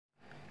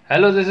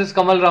Hello, this is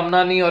कमल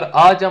रामनानी और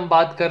आज हम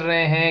बात कर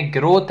रहे हैं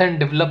ग्रोथ एंड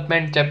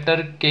डेवलपमेंट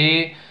चैप्टर के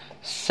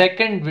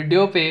सेकंड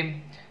वीडियो पे,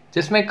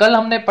 जिसमें कल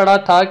हमने पढ़ा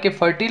था कि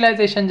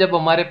फर्टिलाइजेशन जब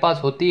हमारे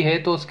पास होती है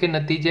तो उसके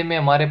नतीजे में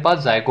हमारे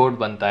पास जायगोट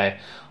बनता है।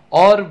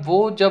 और वो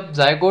जब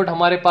जायगोट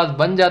हमारे पास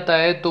बन जाता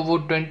है तो वो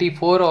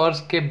 24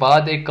 आवर्स के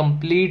बाद एक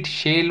कंप्लीट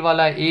शेल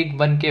वाला एग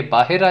बन के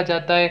बाहर आ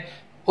जाता है।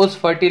 उस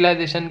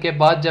फर्टिलाइजेशन के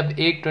बाद जब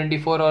एग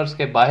 24 आवर्स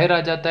के बाहर आ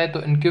जाता है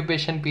तो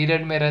इंक्यूबेशन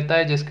पीरियड में रहता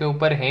है, जिसके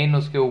ऊपर हेन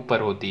उसके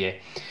ऊपर होती है।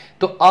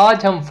 तो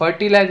आज हम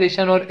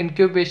फर्टिलाइजेशन और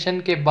इंक्यूबेशन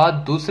के बाद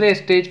दूसरे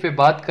स्टेज पे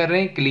बात कर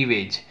रहे हैं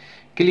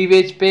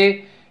क्लीवेज पे।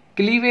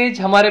 क्लीवेज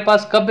हमारे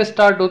पास कब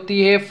स्टार्ट होती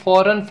है?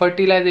 फॉरन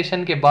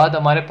फर्टिलाइजेशन के बाद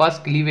हमारे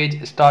पास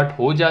क्लीवेज स्टार्ट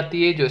हो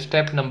जाती है, जो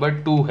स्टेप नंबर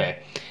 2 है।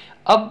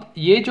 अब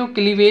ये जो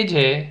क्लीवेज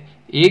है,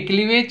 ये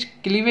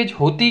क्लीवेज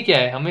होती क्या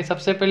है? हमें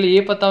सबसे पहले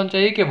ये पता होना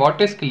चाहिए कि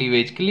what is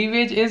cleavage.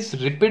 Cleavage is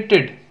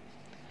repeated,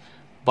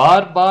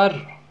 bar bar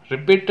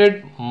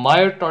repeated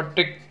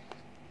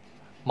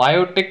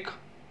miotic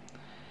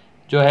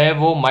जो है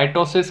वो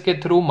माइटोसिस के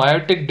थ्रू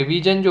मायोटिक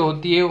डिवीजन जो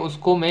होती है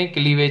उसको मैं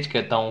क्लीवेज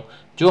कहता हूं।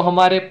 जो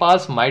हमारे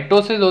पास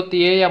माइटोसिस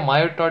होती है या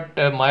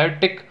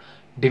मायोटिक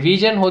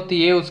डिवीजन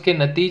होती है, उसके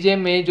नतीजे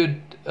में जो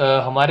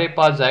हमारे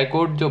पास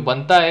जायगोट जो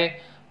बनता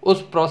है,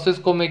 उस प्रोसेस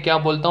को मैं क्या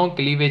बोलता हूं?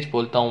 क्लीवेज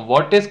बोलता हूं।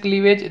 What is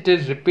cleavage? It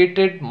is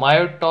repeated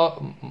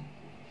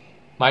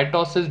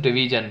mitosis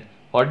division.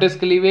 What is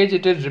cleavage?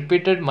 It is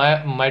repeated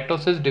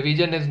mitosis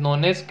division is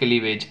known as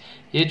cleavage.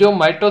 ये जो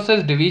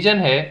माइटोसिस डिवीजन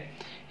है,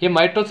 ये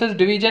माइटोसिस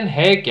डिवीजन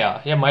है क्या,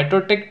 या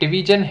माइटोटिक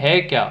डिवीजन है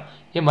क्या?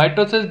 ये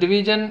माइटोसिस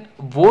डिवीजन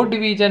वो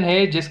डिवीजन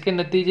है जिसके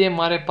नतीजे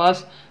हमारे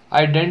पास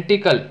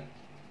आइडेंटिकल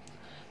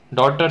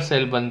डॉटर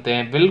सेल बनते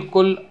हैं।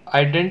 बिल्कुल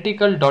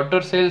आइडेंटिकल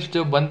डॉटर सेल्स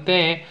जो बनते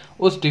हैं,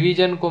 उस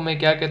डिवीजन को मैं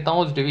क्या कहता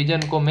हूं? उस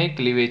डिवीजन को मैं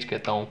क्लीवेज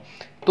कहता हूं।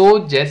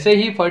 तो जैसे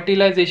ही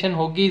फर्टिलाइजेशन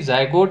होगी,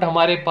 जायगोट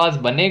हमारे पास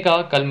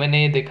बनेगा। कल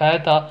मैंने ये दिखाया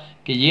था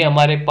कि ये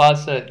हमारे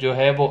पास जो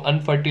है वो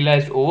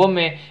अनफर्टिलाइज्ड ओवम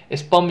में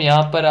स्पर्म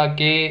यहाँ पर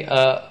आके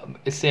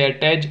इससे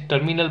attach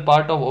terminal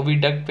part of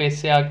oviduct पे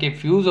इससे आके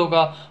फ्यूज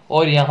होगा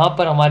और यहाँ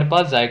पर हमारे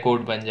पास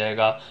जायगोट बन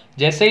जाएगा।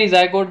 जैसे ही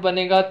जायगोट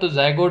बनेगा तो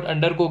जायगोट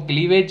अंडर को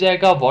क्लीवेज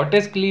जाएगा। What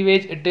is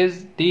cleavage? It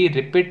is the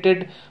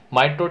repeated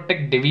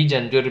mitotic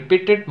division. जो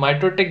रिपीटेड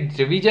माइटोटिक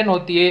डिवीजन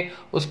होती है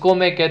उसको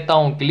मैं कहता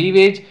हूँ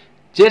क्लीवेज,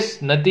 जिस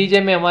नतीजे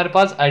में हमारे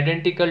पास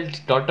आइडेंटिकल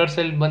डॉटर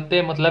सेल बनते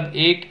हैं। मतलब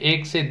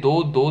एक से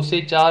दो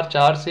से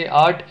चार से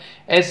 8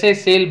 ऐसे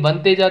सेल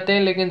बनते जाते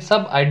हैं, लेकिन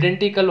सब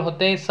आइडेंटिकल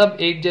होते हैं, सब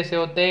एक जैसे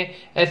होते हैं।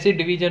 ऐसी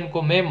डिवीजन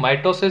को मैं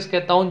माइटोसिस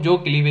कहता हूं, जो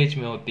क्लीवेज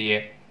में होती है।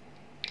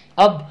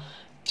 अब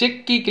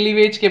चिक की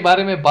क्लीवेज के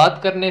बारे में बात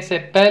करने से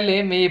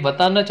पहले मैं ये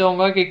बताना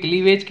चाहूंगा कि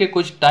क्लीवेज के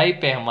कुछ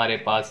टाइप है हमारे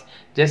पास।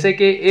 जैसे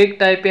कि एक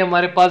टाइप है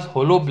हमारे पास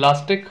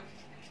होलोब्लास्टिक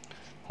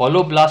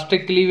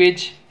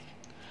क्लीवेज,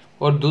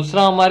 और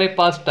दूसरा हमारे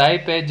पास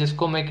टाइप है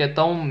जिसको मैं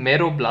कहता हूं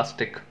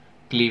मेरोब्लास्टिक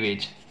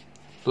क्लीवेज।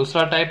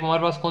 दूसरा टाइप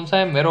हमारे पास कौन सा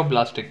है?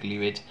 मेरोब्लास्टिक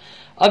क्लीवेज।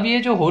 अब ये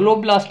जो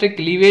होलोब्लास्टिक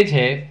क्लीवेज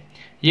है,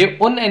 ये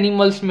उन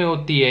एनिमल्स में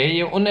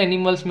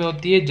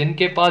होती है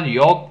जिनके पास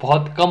यॉक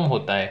बहुत कम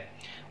होता है,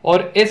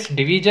 और इस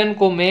डिवीजन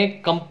को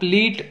मैं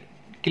कंप्लीट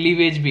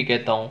क्लीवेज भी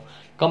कहता हूं।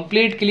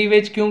 कंप्लीट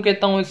क्लीवेज क्यों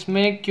कहता हूं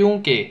इसमें?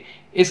 क्योंकि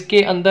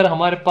इसके अंदर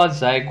हमारे पास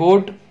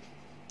जायगोट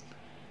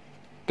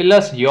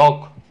प्लस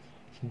यॉक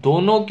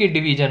दोनों की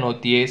डिवीजन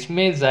होती है।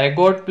 इसमें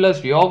जायगोट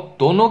प्लस यॉक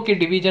दोनों की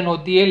डिवीजन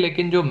होती है,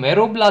 लेकिन जो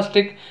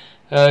मेरोब्लास्टिक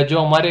जो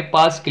हमारे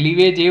पास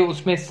क्लीवेज है,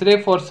 उसमें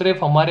सिर्फ और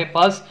सिर्फ हमारे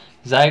पास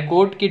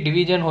जायगोट की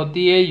डिवीजन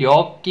होती है,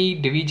 यॉक की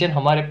डिवीजन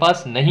हमारे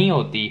पास नहीं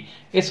होती।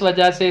 इस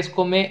वजह से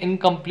इसको मैं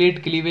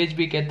इनकम्प्लीट क्लीवेज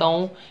भी कहता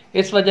हूं।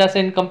 इस वजह से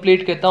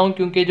इनकम्प्लीट कहता हूं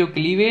क्योंकि जो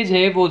क्लीवेज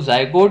है वो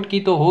जायगोट की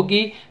तो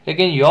होगी,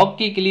 लेकिन यॉक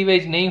की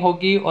क्लीवेज नहीं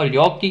होगी। और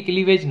यॉक की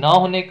क्लीवेज ना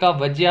होने का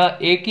वजह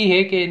एक ही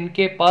है कि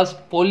इनके पास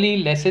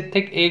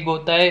पॉलीलेसिथिक एग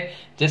होता है,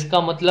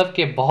 जिसका मतलब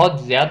कि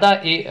बहुत ज्यादा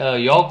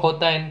यॉक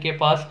होता है इनके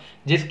पास,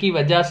 जिसकी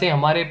वजह से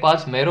हमारे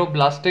पास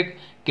मेरोब्लास्टिक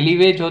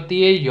क्लीवेज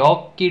होती है,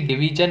 यॉक की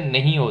डिवीजन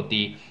नहीं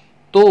होती।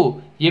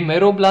 तो ये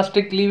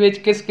मेरोब्लास्टिक क्लीवेज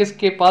किस किस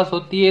के पास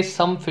होती है?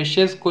 सम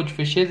फिशेस, कुछ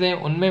फिशेस हैं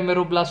उनमें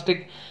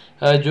मेरोब्लास्टिक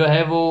जो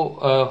है वो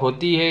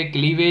होती है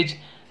क्लीवेज।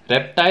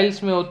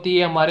 रेप्टाइल्स में होती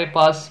है हमारे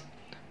पास,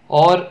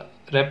 और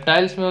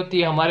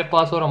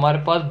हमारे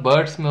पास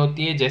बर्ड्स में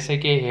होती है, जैसे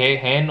कि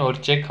हैन और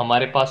चिक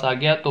हमारे पास आ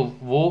गया।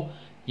 तो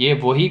ये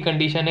वही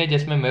कंडीशन है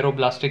जिसमें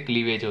मेरोब्लास्टिक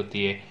क्लीवेज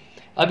होती है।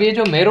 अब ये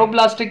जो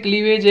मेरोब्लास्टिक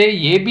क्लीवेज है,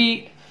 ये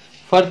भी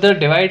फर्दर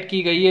डिवाइड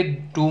की गई है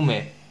 2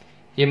 में।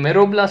 ये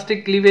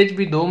मेरोब्लास्टिक क्लीवेज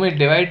भी 2 में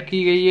डिवाइड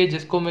की गई है,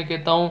 जिसको मैं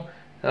कहता हूं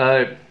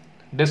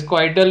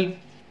डिस्कॉइडल,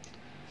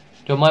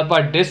 जो हमारे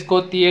पास डिस्क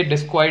होती है,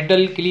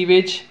 डिस्कॉइडल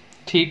क्लीवेज,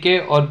 ठीक है।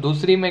 और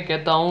दूसरी मैं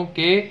कहता हूं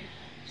कि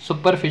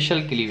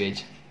सुपरफिशियल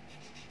क्लीवेज।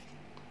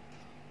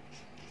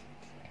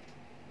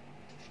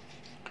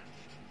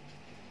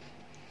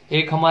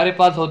 एक हमारे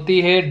पास होती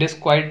है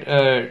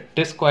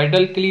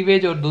डिस्कॉइडल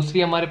क्लीवेज और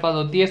दूसरी हमारे पास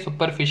होती है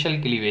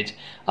सुपरफिशियल क्लीवेज।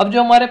 अब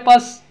जो हमारे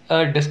पास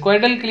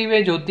डिस्कॉइडल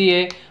क्लीवेज होती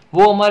है,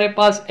 वो हमारे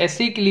पास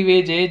ऐसी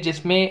क्लीवेज है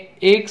जिसमें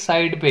एक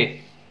साइड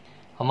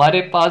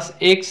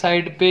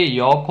पे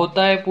यॉक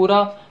होता है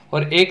पूरा,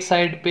 और एक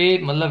साइड पे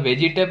मतलब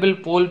वेजिटेबल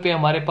पोल पे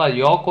हमारे पास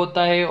यॉक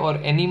होता है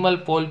और एनिमल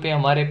पोल पे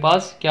हमारे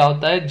पास क्या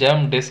होता है,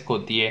 जर्म डिस्क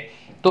होती है।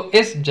 तो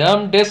इस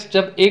जर्म डिस्क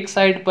जब एक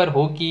साइड पर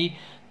होगी,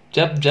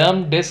 जब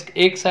जर्म डिस्क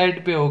एक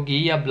साइड पे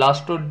होगी या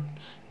ब्लास्टो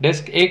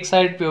डिस्क एक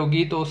साइड पे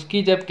होगी, तो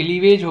उसकी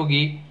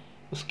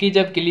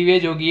जब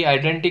क्लीवेज होगी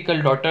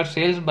आइडेंटिकल डॉटर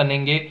सेल्स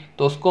बनेंगे,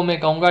 तो उसको मैं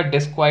कहूंगा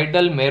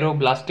डिस्क्वाइडल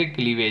मेरोब्लास्टिक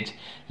क्लीवेज।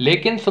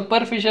 लेकिन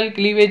सुपरफिशियल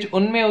क्लीवेज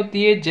उनमें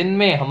होती है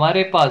जिनमें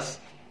हमारे पास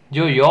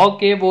जो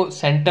यॉक है वो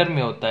सेंटर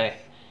में होता है।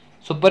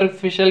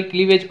 सुपरफिशियल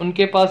क्लीवेज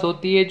उनके पास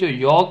होती है जो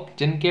यॉक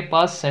जिनके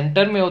पास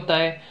सेंटर में होता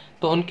है,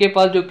 तो उनके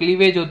पास जो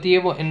क्लीवेज होती है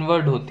वो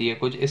इनवर्ड होती है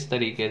कुछ इस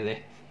तरीके से।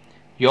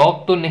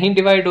 यॉक तो नहीं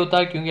डिवाइड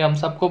होता क्योंकि हम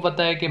सबको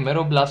पता है कि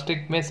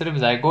मेरोब्लास्टिक में सिर्फ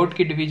जाइगोट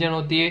की डिवीजन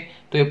होती है,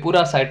 तो ये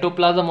पूरा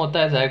साइटोप्लाज्म होता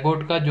है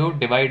जाइगोट का जो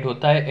डिवाइड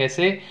होता है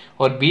ऐसे,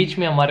 और बीच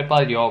में हमारे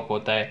पास यॉक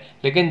होता है।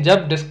 लेकिन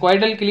जब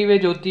डिस्क्वाइडल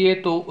क्लीवेज होती है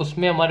तो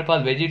उसमें हमारे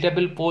पास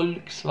वेजिटेबल पोल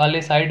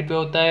वाले साइड पे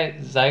होता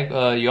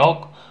है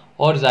यॉक,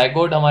 और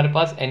जाइगोट हमारे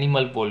पास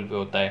एनिमल पोल पे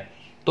होता है।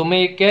 तो मैं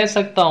ये कह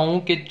सकता हूं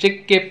कि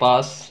चिक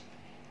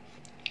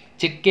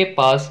के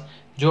पास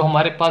जो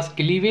हमारे पास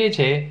क्लीवेज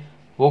है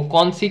वो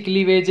कौन सी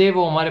क्लीवेज है,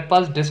 वो हमारे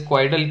पास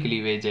डिस्क्वाइडल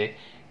क्लीवेज है।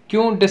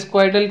 क्यों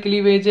डिस्क्वाइडल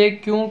क्लीवेज है?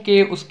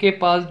 क्योंकि उसके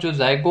पास जो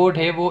जाइगोट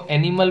है वो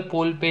एनिमल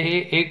पोल पे है,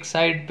 एक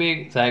साइड पे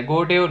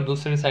जाइगोट है और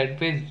दूसरे साइड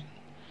पे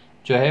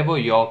जो है वो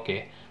यॉक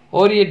है।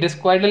 और ये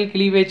डिस्क्वाइडल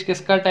क्लीवेज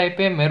किसका टाइप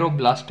है?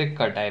 मेरोब्लास्टिक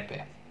का टाइप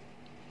है।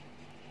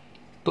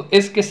 तो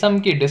इस किस्म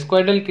की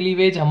डिस्क्वाइडल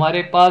क्लीवेज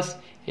हमारे पास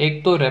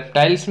एक तो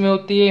रेप्टाइल्स में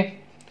होती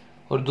है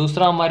और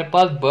दूसरा हमारे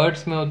पास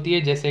बर्ड्स में होती है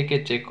जैसे कि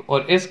चिक,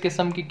 और इस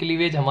किस्म की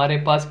क्लीवेज हमारे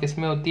पास किस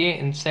में होती है?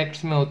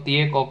 इंसेक्ट्स में होती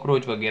है,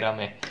 कॉकरोच वगैरह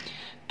में।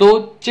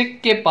 तो चिक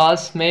के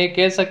पास मैं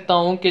कह सकता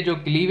हूं कि जो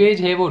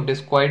क्लीवेज है वो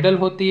डिस्क्वाइडल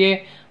होती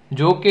है,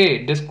 जो कि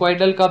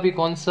डिस्क्वाइडल का भी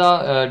कौन सा,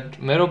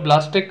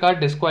 मेरोब्लास्टिक का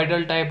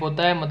डिस्क्वाइडल टाइप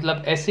होता है।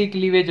 मतलब ऐसी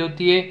क्लीवेज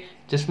होती है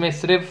जिसमें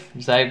सिर्फ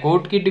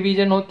जाइगोट की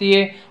डिवीजन होती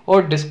है,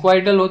 और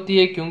डिस्क्वाइडल होती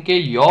है क्योंकि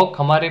यॉक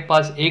हमारे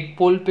पास एक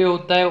पोल पे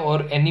होता है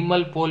और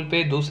एनिमल पोल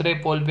पे, दूसरे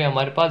पोल पे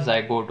हमारे पास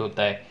जाइगोट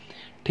होता है।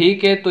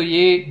 ठीक है, तो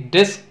ये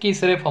डिस्क की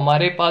सिर्फ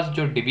हमारे पास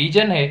जो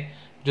डिवीजन है,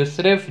 जो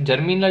सिर्फ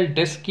जर्मिनल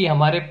डिस्क की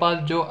हमारे पास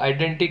जो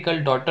आइडेंटिकल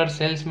डॉटर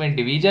सेल्स में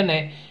डिवीजन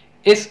है,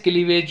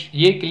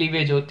 ये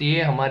क्लीवेज होती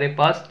है हमारे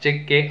पास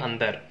चिक के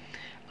अंदर।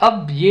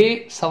 अब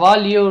ये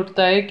सवाल ये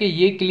उठता है कि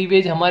ये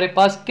क्लीवेज हमारे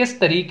पास किस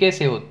तरीके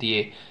से होती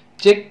है,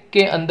 चिक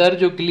के अंदर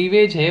जो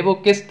क्लीवेज है वो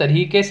किस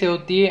तरीके से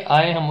होती है।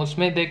 आए हम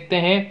उसमें देखते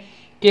हैं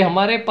कि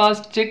हमारे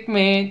पास चिक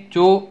में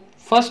जो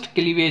फर्स्ट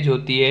क्लीवेज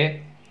होती है,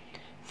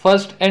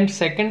 फर्स्ट एंड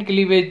सेकंड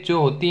क्लीवेज जो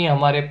होती है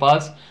हमारे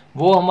पास,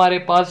 वो हमारे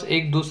पास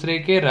एक दूसरे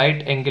के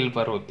राइट एंगल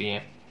पर होती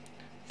हैं।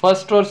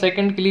 फर्स्ट और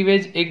सेकंड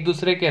क्लीवेज एक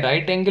दूसरे के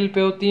राइट एंगल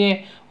पे होती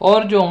हैं,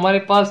 और जो हमारे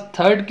पास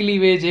थर्ड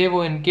क्लीवेज है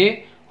वो इनके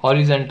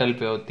हॉरिजेंटल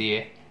पे होती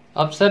है।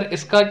 अब सर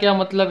इसका क्या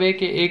मतलब है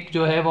कि एक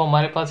जो है वो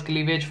हमारे पास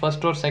क्लीवेज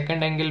फर्स्ट और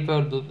सेकंड एंगल पे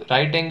और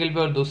राइट एंगल पे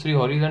और दूसरी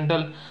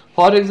हॉरिजॉन्टल।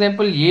 फॉर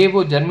एग्जांपल ये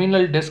वो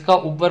जर्मिनल डिस्क का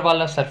ऊपर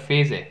वाला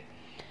सरफेस है,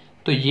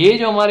 तो ये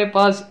जो हमारे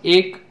पास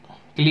एक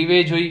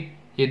क्लीवेज हुई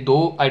ये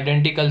दो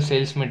आइडेंटिकल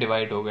सेल्स में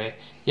डिवाइड हो गए।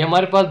 ये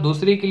हमारे पास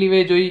दूसरी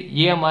क्लीवेज हुई,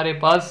 ये हमारे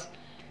पास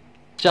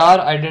 4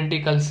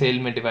 आइडेंटिकल सेल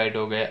में डिवाइड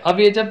हो गए। अब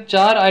ये जब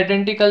 4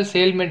 आइडेंटिकल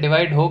सेल में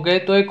डिवाइड हो गए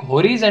तो एक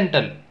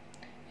हॉरिजॉन्टल,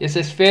 इस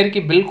स्फीयर की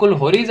बिल्कुल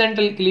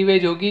हॉरिजॉन्टल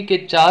क्लीवेज होगी कि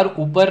 4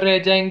 ऊपर रह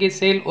जाएंगे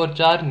सेल और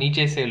 4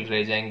 नीचे सेल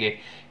रह जाएंगे।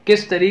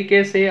 किस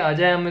तरीके से, आ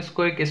जाए हम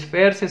इसको एक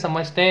स्फीयर से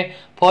समझते हैं।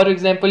 फॉर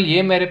एग्जांपल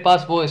ये मेरे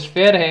पास वो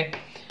स्फीयर है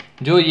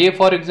जो ये,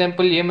 फॉर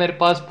एग्जांपल ये मेरे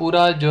पास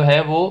पूरा जो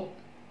है वो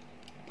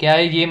क्या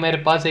है, ये मेरे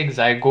पास एक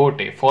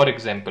जाइगोट है फॉर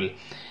एग्जांपल।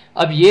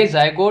 अब ये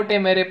जाइगोट है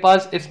मेरे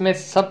पास, इसमें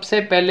सबसे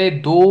पहले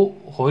 2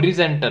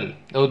 हॉरिजॉन्टल,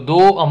 2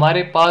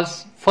 हमारे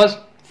पास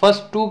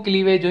फर्स्ट 2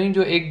 क्लीवेज हुई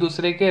जो एक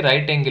दूसरे के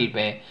राइट एंगल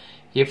पे हैं।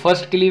 ये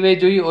फर्स्ट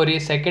क्लीवेज हुई और ये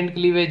सेकंड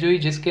क्लीवेज हुई,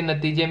 जिसके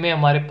नतीजे में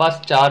हमारे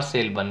पास 4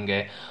 सेल बन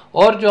गए।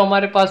 और जो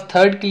हमारे पास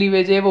थर्ड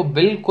क्लीवेज है वो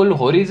बिल्कुल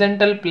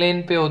हॉरिजॉन्टल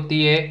प्लेन पे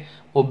होती है,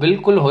 वो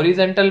बिल्कुल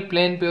हॉरिजॉन्टल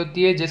प्लेन पे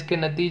होती है, जिसके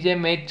नतीजे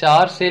में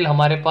 4 सेल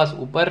हमारे पास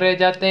ऊपर रह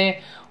जाते हैं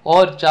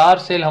और 4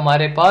 सेल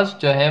हमारे पास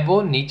जो है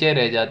वो नीचे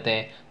रह जाते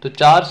हैं। तो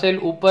 4 सेल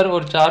ऊपर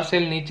और 4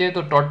 सेल नीचे,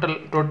 तो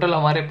टोटल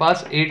हमारे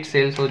पास 8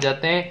 सेल्स हो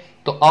जाते हैं।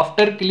 तो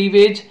आफ्टर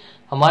क्लीवेज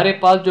हमारे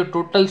पास जो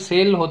टोटल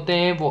सेल होते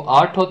हैं वो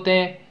 8 होते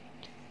हैं,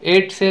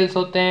 8 सेल्स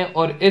होते हैं।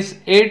 और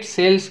इस 8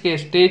 सेल्स के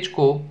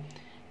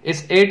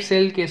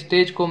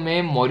स्टेज को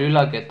मैं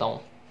मोर्यूला कहता हूं।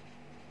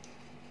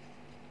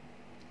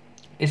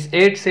 इस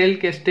 8 सेल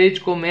के स्टेज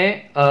को मैं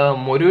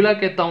मोर्यूला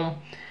कहता हूं।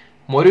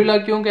 मोर्यूला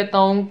क्यों कहता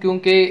हूं?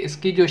 क्योंकि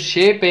इसकी जो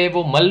शेप है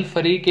वो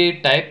मलफरी के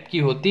टाइप की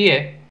होती है।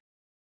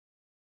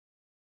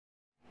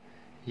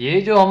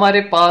 ये जो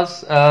हमारे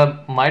पास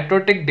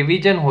माइटोटिक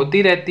डिवीजन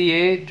होती रहती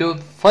है, जो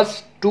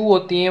फर्स्ट 2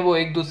 होती हैं वो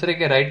एक दूसरे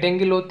के राइट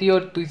एंगल होती है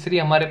और तीसरी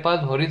हमारे पास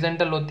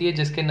हॉरिजॉन्टल होती है,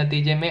 जिसके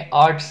नतीजे में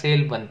 8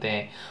 सेल बनते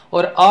हैं।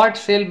 और 8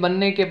 सेल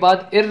बनने के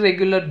बाद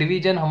इर्रेगुलर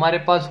डिवीजन हमारे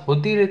पास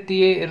होती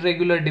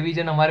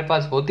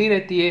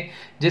रहती है,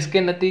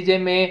 जिसके नतीजे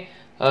में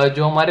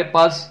जो हमारे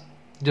पास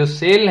जो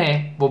सेल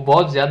हैं वो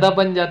बहुत ज्यादा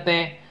बन जाते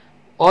हैं।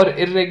 और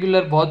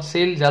इर्रेगुलर बहुत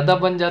सेल ज्यादा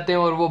बन जाते हैं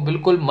और वो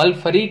बिल्कुल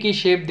मलफरी की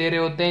शेप दे रहे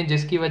होते हैं,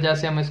 जिसकी वजह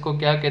से हम इसको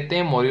क्या कहते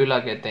हैं, मोर्यूला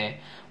कहते हैं।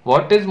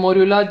 What is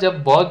मोर्यूला?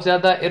 जब बहुत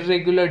ज्यादा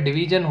इर्रेगुलर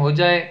डिवीजन हो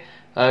जाए,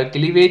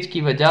 क्लीवेज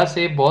की वजह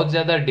से बहुत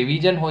ज्यादा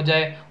डिवीजन हो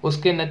जाए,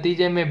 उसके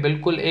नतीजे में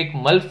बिल्कुल एक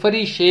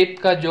मलफरी शेप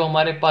का जो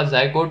हमारे पास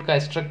जायगोट का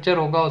स्ट्रक्चर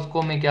होगा,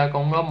 उसको मैं क्या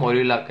कहूंगा,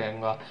 मोर्यूला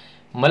कहूंगा।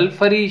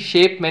 मलफरी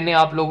शेप मैंने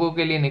आप लोगों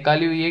के लिए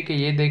निकाली हुई है कि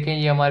ये देखें,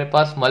 ये हमारे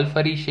पास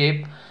मलफरी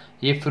शेप,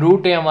 ये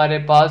फ्रूट है हमारे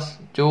पास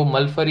जो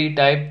मलफरी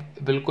टाइप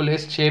बिल्कुल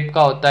इस शेप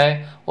का होता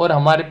है, और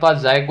हमारे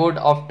पास जायगोट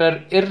आफ्टर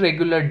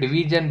इररेगुलर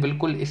डिवीजन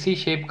बिल्कुल इसी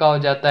शेप का हो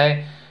जाता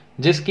है,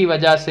 जिसकी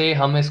वजह से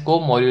हम इसको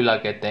मोर्यूला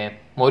कहते हैं।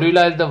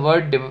 मोर्यूला is the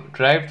word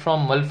derived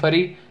from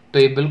मलफरी, तो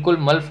ये बिल्कुल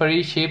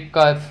मलफरी शेप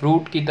का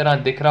फ्रूट की तरह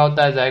दिख रहा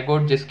होता है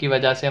जायगोट, जिसकी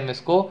वजह से हम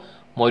इसको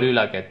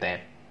मोर्यूला कहते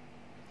हैं।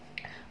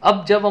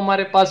 अब जब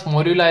हमारे पास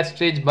मोर्यूला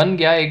स्टेज बन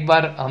गया, एक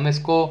बार हम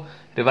इसको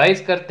रिवाइज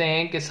करते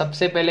हैं कि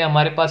सबसे पहले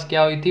हमारे पास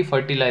क्या हुई थी,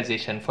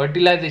 फर्टिलाइजेशन।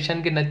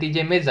 फर्टिलाइजेशन के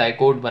नतीजे में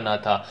जायगोट बना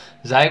था।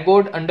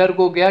 जायगोट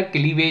अंडरगो गया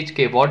क्लीवेज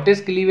के। What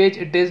is cleavage?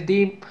 It is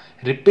the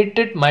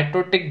repeated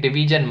mitotic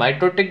division.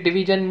 Mitotic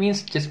division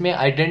means जिसमें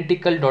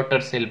आइडेंटिकल डॉटर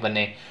सेल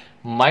बने।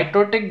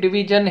 माइटोटिक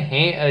डिवीजन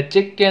है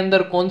चिक के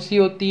अंदर कौन सी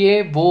होती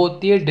है? वो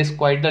होती है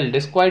डिस्क्वाइडल।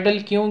 डिस्क्वाइडल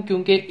क्यों?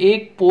 क्योंकि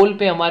एक पोल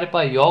पे हमारे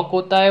पास यॉक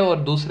होता है और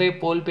दूसरे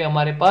पोल पे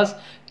हमारे पास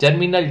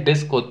जर्मिनल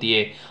डिस्क होती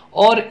है,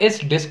 और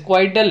इस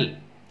डिस्क्वाइडल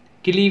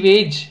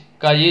क्लीवेज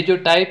का ये जो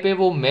टाइप है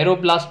वो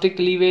मेरोब्लास्टिक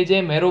क्लीवेज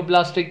है।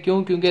 मेरोब्लास्टिक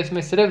क्यों? क्योंकि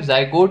इसमें सिर्फ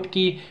जायगोट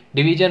की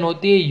डिवीजन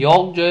होती है,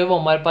 यॉक जो है वो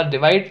हमारे पास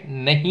डिवाइड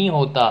नहीं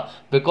होता,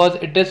 बिकॉज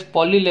इट इज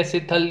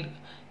पॉलीलेसिथल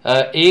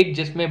एक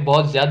जिसमें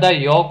बहुत ज्यादा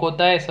यॉक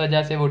होता है, इस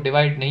वजह से वो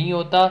डिवाइड नहीं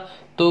होता।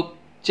 तो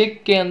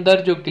चिक के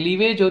अंदर जो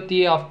क्लीवेज होती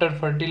है आफ्टर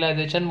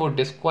फर्टिलाइजेशन वो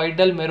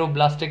डिस्क्वाइडल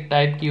मेरोब्लास्टिक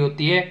टाइप की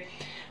होती है।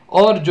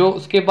 और जो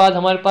उसके बाद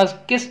हमारे पास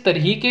किस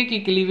तरीके की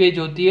क्लीवेज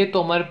होती है,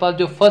 तो हमारे पास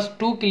जो फर्स्ट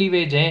टू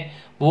क्लीवेज हैं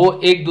वो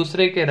एक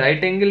दूसरे के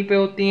राइट एंगल पे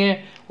होती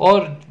हैं,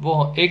 और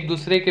वो एक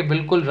दूसरे के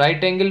बिल्कुल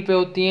राइट एंगल पे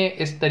होती हैं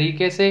इस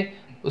तरीके से।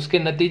 उसके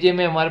नतीजे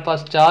में हमारे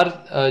पास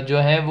चार जो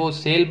है वो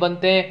सेल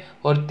बनते हैं,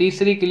 और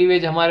तीसरी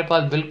क्लीवेज हमारे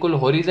पास बिल्कुल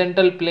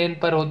हॉरिजॉन्टल प्लेन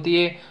पर होती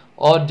है,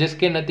 और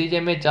जिसके नतीजे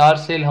में चार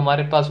सेल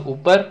हमारे पास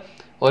ऊपर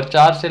और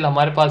चार सेल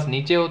हमारे पास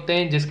नीचे होते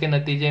हैं, जिसके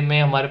नतीजे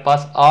में हमारे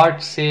पास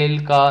 8 सेल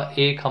का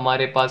एक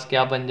हमारे पास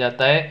क्या बन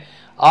जाता है,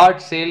 8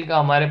 सेल का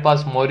हमारे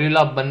पास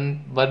मोर्यूला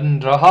बन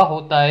रहा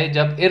होता है।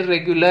 जब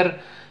इररेगुलर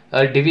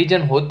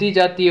डिवीजन होती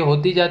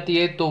जाती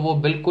है तो वो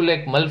बिल्कुल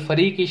एक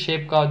मलफरी की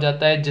शेप का हो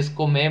जाता है,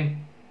 जिसको मैं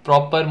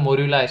प्रॉपर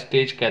मोर्यूला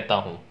स्टेज कहता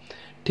हूं।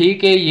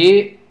 ठीक है,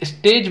 ये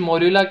स्टेज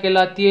मोर्यूला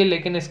कहलाती है,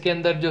 लेकिन इसके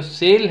अंदर जो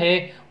सेल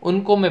है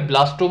उनको मैं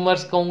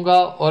ब्लास्टोमर्स कहूंगा,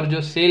 और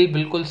जो सेल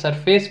बिल्कुल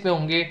सरफेस पे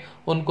होंगे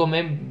उनको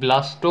मैं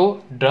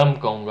ब्लास्टोड्रम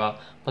कहूंगा।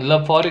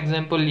 मतलब फॉर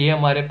एग्जांपल ये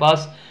हमारे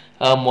पास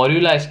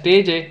मोर्यूला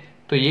स्टेज है,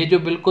 तो ये जो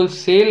बिल्कुल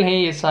सेल हैं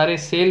ये सारे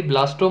सेल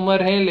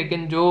ब्लास्टोमर हैं,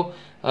 लेकिन जो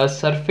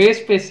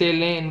सरफेस पे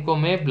सेल हैं इनको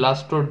मैं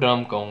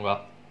ब्लास्टोड्रम कहूंगा।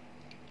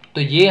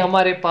 तो ये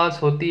हमारे पास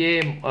होती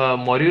है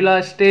मोर्यूला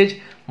स्टेज।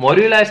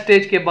 मोर्यूला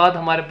स्टेज के बाद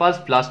हमारे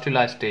पास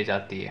ब्लास्टुला स्टेज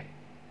आती है।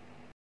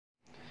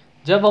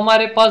 जब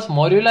हमारे पास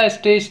मोर्यूला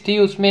स्टेज थी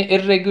उसमें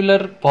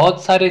इररेगुलर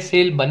बहुत सारे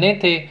सेल बने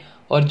थे,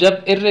 और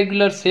जब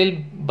इररेगुलर सेल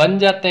बन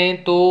जाते हैं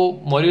तो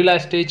मोर्यूला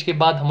स्टेज के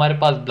बाद हमारे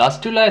पास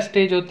ब्लास्टुला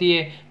स्टेज होती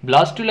है।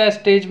 ब्लास्टुला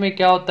स्टेज में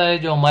क्या होता है,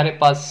 जो हमारे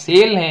पास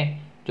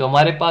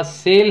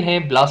सेल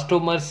हैं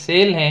ब्लास्टोमर्स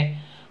सेल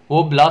हैं,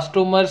 वो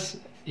ब्लास्टोमर्स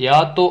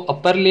या तो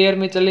अपर लेयर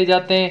में चले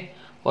जाते हैं,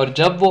 और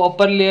जब वो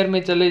अपर लेयर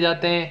में चले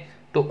जाते हैं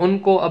तो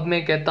उनको अब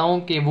मैं कहता हूं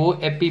कि वो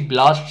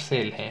एपीब्लास्ट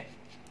सेल हैं।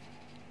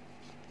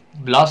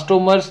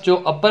 ब्लास्टोमर्स जो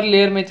अपर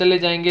लेयर में चले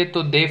जाएंगे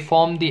तो दे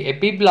फॉर्म द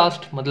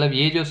एपीब्लास्ट, मतलब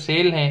ये जो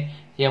सेल हैं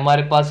ये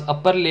हमारे पास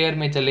अपर लेयर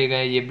में चले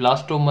गए, ये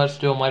ब्लास्टोमर्स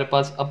जो हमारे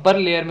पास अपर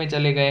लेयर में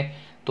चले गए,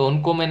 तो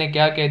उनको मैंने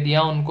क्या कह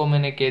दिया, उनको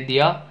मैंने कह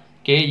दिया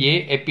कि ये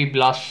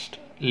एपीब्लास्ट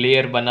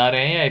लेयर बना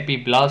रहे हैं,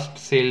 एपीब्लास्ट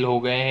सेल हो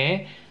गए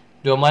हैं।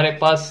 जो हमारे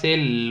पास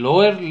सेल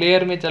लोअर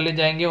लेयर में चले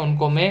जाएंगे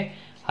उनको मैं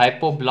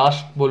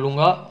हाइपोब्लास्ट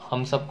बोलूंगा।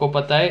 हम सबको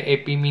पता है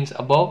AP means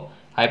above,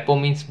 hypo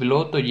means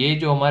below, तो ये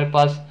जो हमारे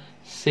पास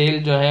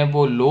सेल जो है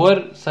वो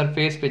लोअर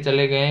सरफेस पे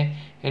चले गए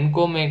हैं,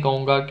 इनको मैं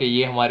कहूंगा कि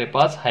ये हमारे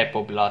पास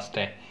हाइपोब्लास्ट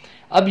है।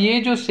 अब ये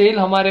जो सेल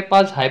हमारे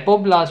पास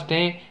हाइपोब्लास्ट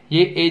हैं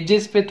ये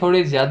एजेस पे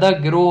थोड़े ज्यादा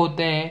ग्रो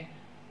होते हैं,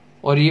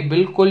 और ये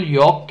बिल्कुल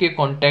यॉक के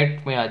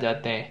कांटेक्ट में आ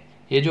जाते हैं।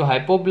 ये जो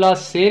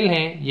हाइपोब्लास्ट सेल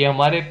हैं ये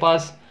हमारे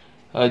पास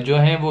जो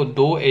हैं वो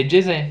 2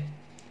 एजेस हैं,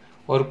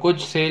 और कुछ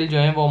सेल जो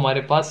हैं वो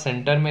हमारे पास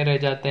सेंटर में रह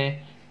जाते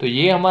हैं। तो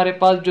ये हमारे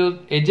पास जो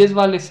एजेस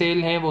वाले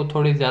सेल हैं वो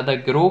थोड़े ज्यादा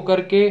ग्रो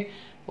करके,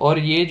 और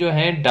ये जो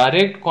हैं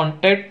डायरेक्ट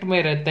कांटेक्ट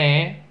में रहते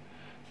हैं,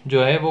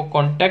 जो है वो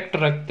कांटेक्ट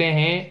रखते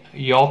हैं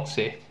यॉक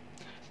से।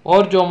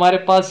 और जो हमारे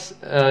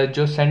पास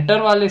जो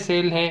सेंटर वाले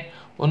सेल हैं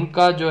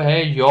उनका जो है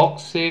यॉक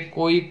से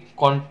कोई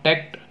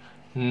कांटेक्ट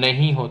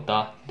नहीं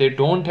होता, they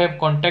don't have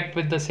contact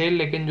with the cell.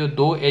 लेकिन जो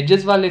 2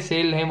 एजेस वाले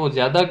सेल हैं वो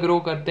ज्यादा ग्रो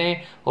करते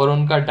हैं, और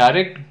उनका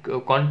डायरेक्ट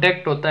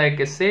कांटेक्ट होता है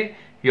किससे,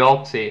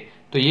 यॉक से।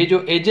 तो ये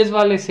जो एजेस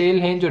वाले सेल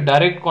हैं जो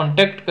डायरेक्ट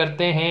कांटेक्ट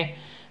करते हैं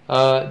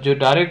जो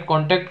डायरेक्ट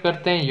कांटेक्ट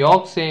करते हैं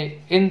यॉर्क से,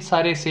 इन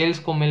सारे सेल्स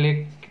को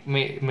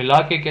मिला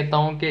के कहता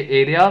हूं कि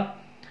area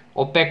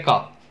ओपेका।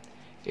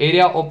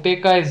 Area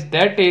ओपेका is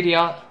that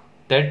area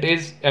that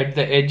is at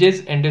the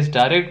ages and is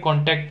direct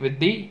contact with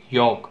the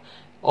York.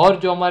 और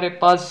जो हमारे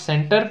पास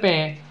सेंटर पे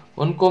हैं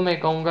उनको मैं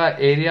कहूंगा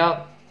एरिया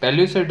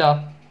पेल्यूसिडा।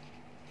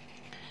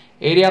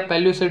 एरिया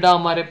पेल्यूसिडा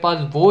हमारे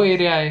पास वो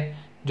एरिया है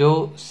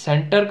जो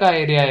सेंटर का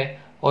एरिया है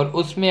और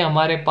उसमें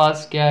हमारे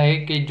पास क्या है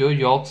कि जो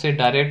यॉर्क से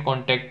डायरेक्ट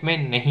कांटेक्ट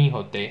में नहीं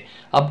होते।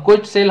 अब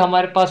कुछ सेल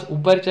हमारे पास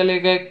ऊपर चले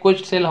गए,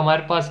 कुछ सेल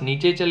हमारे पास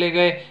नीचे चले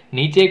गए।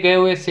 नीचे गए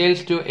हुए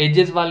सेल्स जो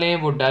एजेस वाले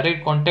हैं वो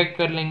डायरेक्ट कांटेक्ट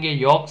कर लेंगे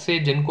यॉर्क से,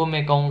 जिनको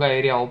मैं कहूंगा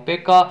एरिया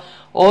ओपेका।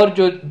 और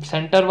जो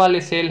सेंटर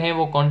वाले सेल हैं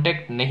वो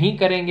कांटेक्ट नहीं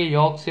करेंगे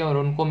यॉर्क से और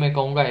उनको मैं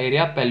कहूंगा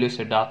एरिया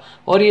पेल्यूसिडा।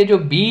 और ये जो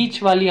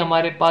बीच वाली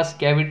हमारे पास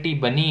कैविटी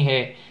बनी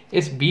है,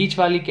 इस बीच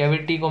वाली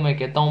कैविटी को मैं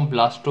कहता हूं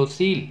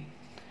blastocoel.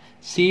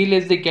 Seal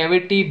is the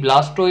cavity,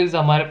 ब्लास्टो is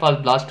हमारे पास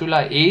ब्लास्टुला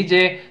एज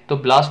है, तो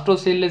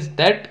blastocoel is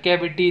that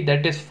cavity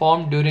that is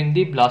form during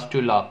the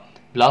blastula.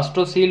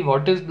 Blastocoel,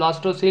 what is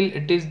blastocoel?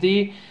 It is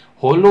the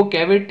hollow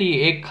cavity,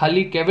 एक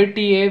खाली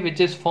कैविटी है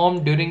which is form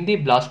during the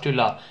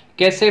blastula.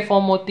 कैसे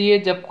form होती है?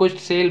 जब कुछ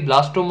सेल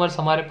ब्लास्टोमर्स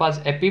हमारे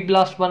पास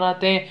एपीब्लास्ट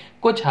बनाते हैं,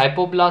 कुछ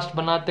हाइपोब्लास्ट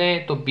बनाते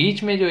हैं, तो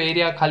बीच में जो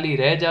एरिया खाली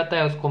रह जाता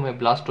है उसको मैं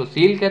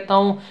ब्लास्टोसील कहता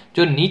हूं।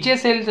 जो नीचे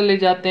सेल चले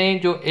जाते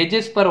हैं, जो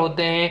एजेस पर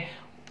होते हैं,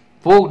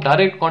 वो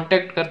डायरेक्ट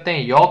कांटेक्ट करते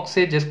हैं यॉर्क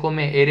से, जिसको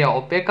मैं एरिया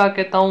ओपेका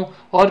कहता हूं।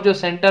 और जो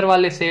सेंटर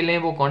वाले सेल हैं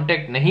वो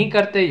कांटेक्ट नहीं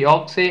करते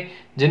यॉर्क से,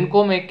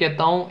 जिनको मैं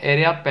कहता हूं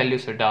एरिया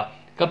पेल्यूसिडा।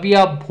 कभी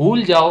आप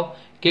भूल जाओ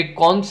कि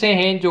कौन से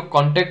हैं जो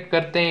कांटेक्ट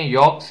करते हैं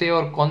यॉर्क से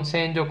और कौन से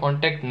हैं जो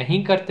कांटेक्ट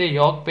नहीं करते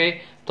यॉर्क पे,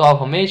 तो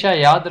आप हमेशा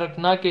याद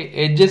रखना कि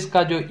एजेस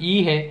का जो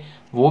ई है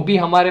वो भी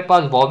हमारे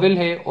पास वॉवेल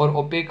है और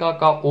ओपेका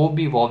का ओ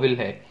भी वॉवेल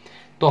है।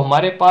 तो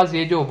हमारे पास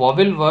ये जो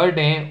वॉवेल वर्ड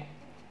हैं,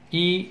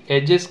 ई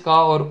एजेस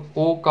का और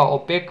ओ का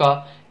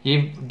ओपेका, ये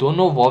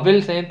दोनों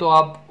वॉवेल्स हैं। तो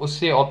आप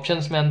उससे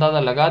ऑप्शंस में अंदाजा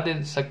लगा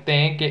दे सकते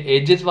हैं कि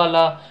एजेस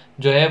वाला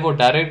जो है वो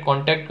डायरेक्ट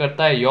कांटेक्ट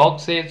करता है यॉर्क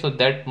से, so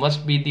that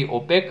must be the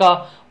ओपेका।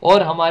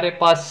 और हमारे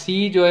पास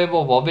सी जो है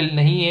वो वॉवेल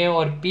नहीं है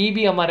और पी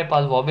भी हमारे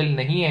पास वॉवेल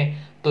नहीं है,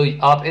 तो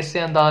आप इससे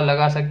अंदाजा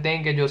लगा सकते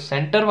हैं कि जो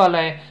सेंटर वाला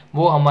है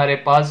वो हमारे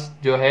पास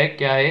जो है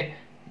क्या है,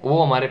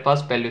 वो हमारे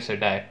पास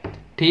पेल्यूसिडा है।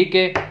 ठीक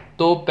है,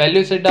 तो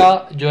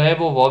पेल्यूसिडा जो है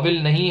वो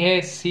वॉवेल नहीं है,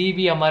 सी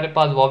भी हमारे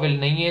पास वॉवेल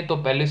नहीं है, तो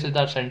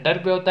पेल्यूसिडा सेंटर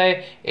पे होता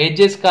है।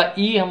 एजेस का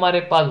ई हमारे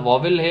पास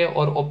वॉवेल है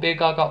और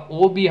ओपेका का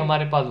ओ भी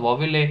हमारे पास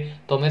वॉवेल है।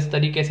 तो हम इस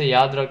तरीके से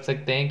याद रख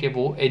सकते हैं कि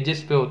वो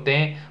एजेस पे होते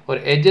हैं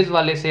और एजेस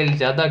वाले सेल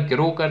ज्यादा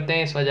ग्रो करते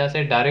हैं, इस वजह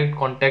से डायरेक्ट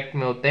कॉन्टेक्ट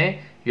में होते हैं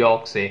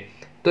यॉर्क से।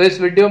 तो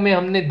इस वीडियो में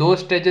हमने दो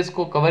स्टेजेस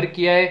को कवर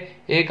किया है।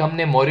 एक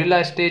हमने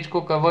मोरिला स्टेज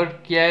को कवर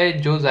किया है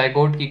जो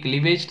जायगोट की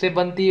क्लीवेज से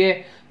बनती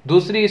है।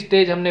 दूसरी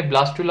स्टेज हमने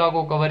ब्लास्टुला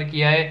को कवर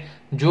किया है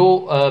जो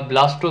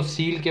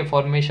ब्लास्टोसील के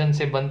फॉर्मेशन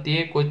से बनती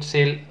है। कुछ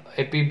सेल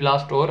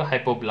एपीब्लास्ट और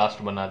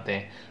हाइपोब्लास्ट बनाते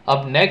हैं।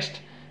 अब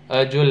नेक्स्ट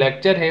जो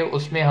लेक्चर है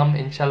उसमें हम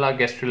इंशाल्लाह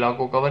गैस्ट्रुला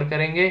को कवर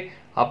करेंगे।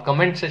 आप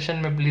कमेंट सेशन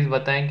में प्लीज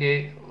बताएं कि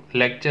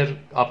लेक्चर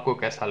आपको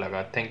कैसा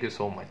लगा। Thank you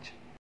so much.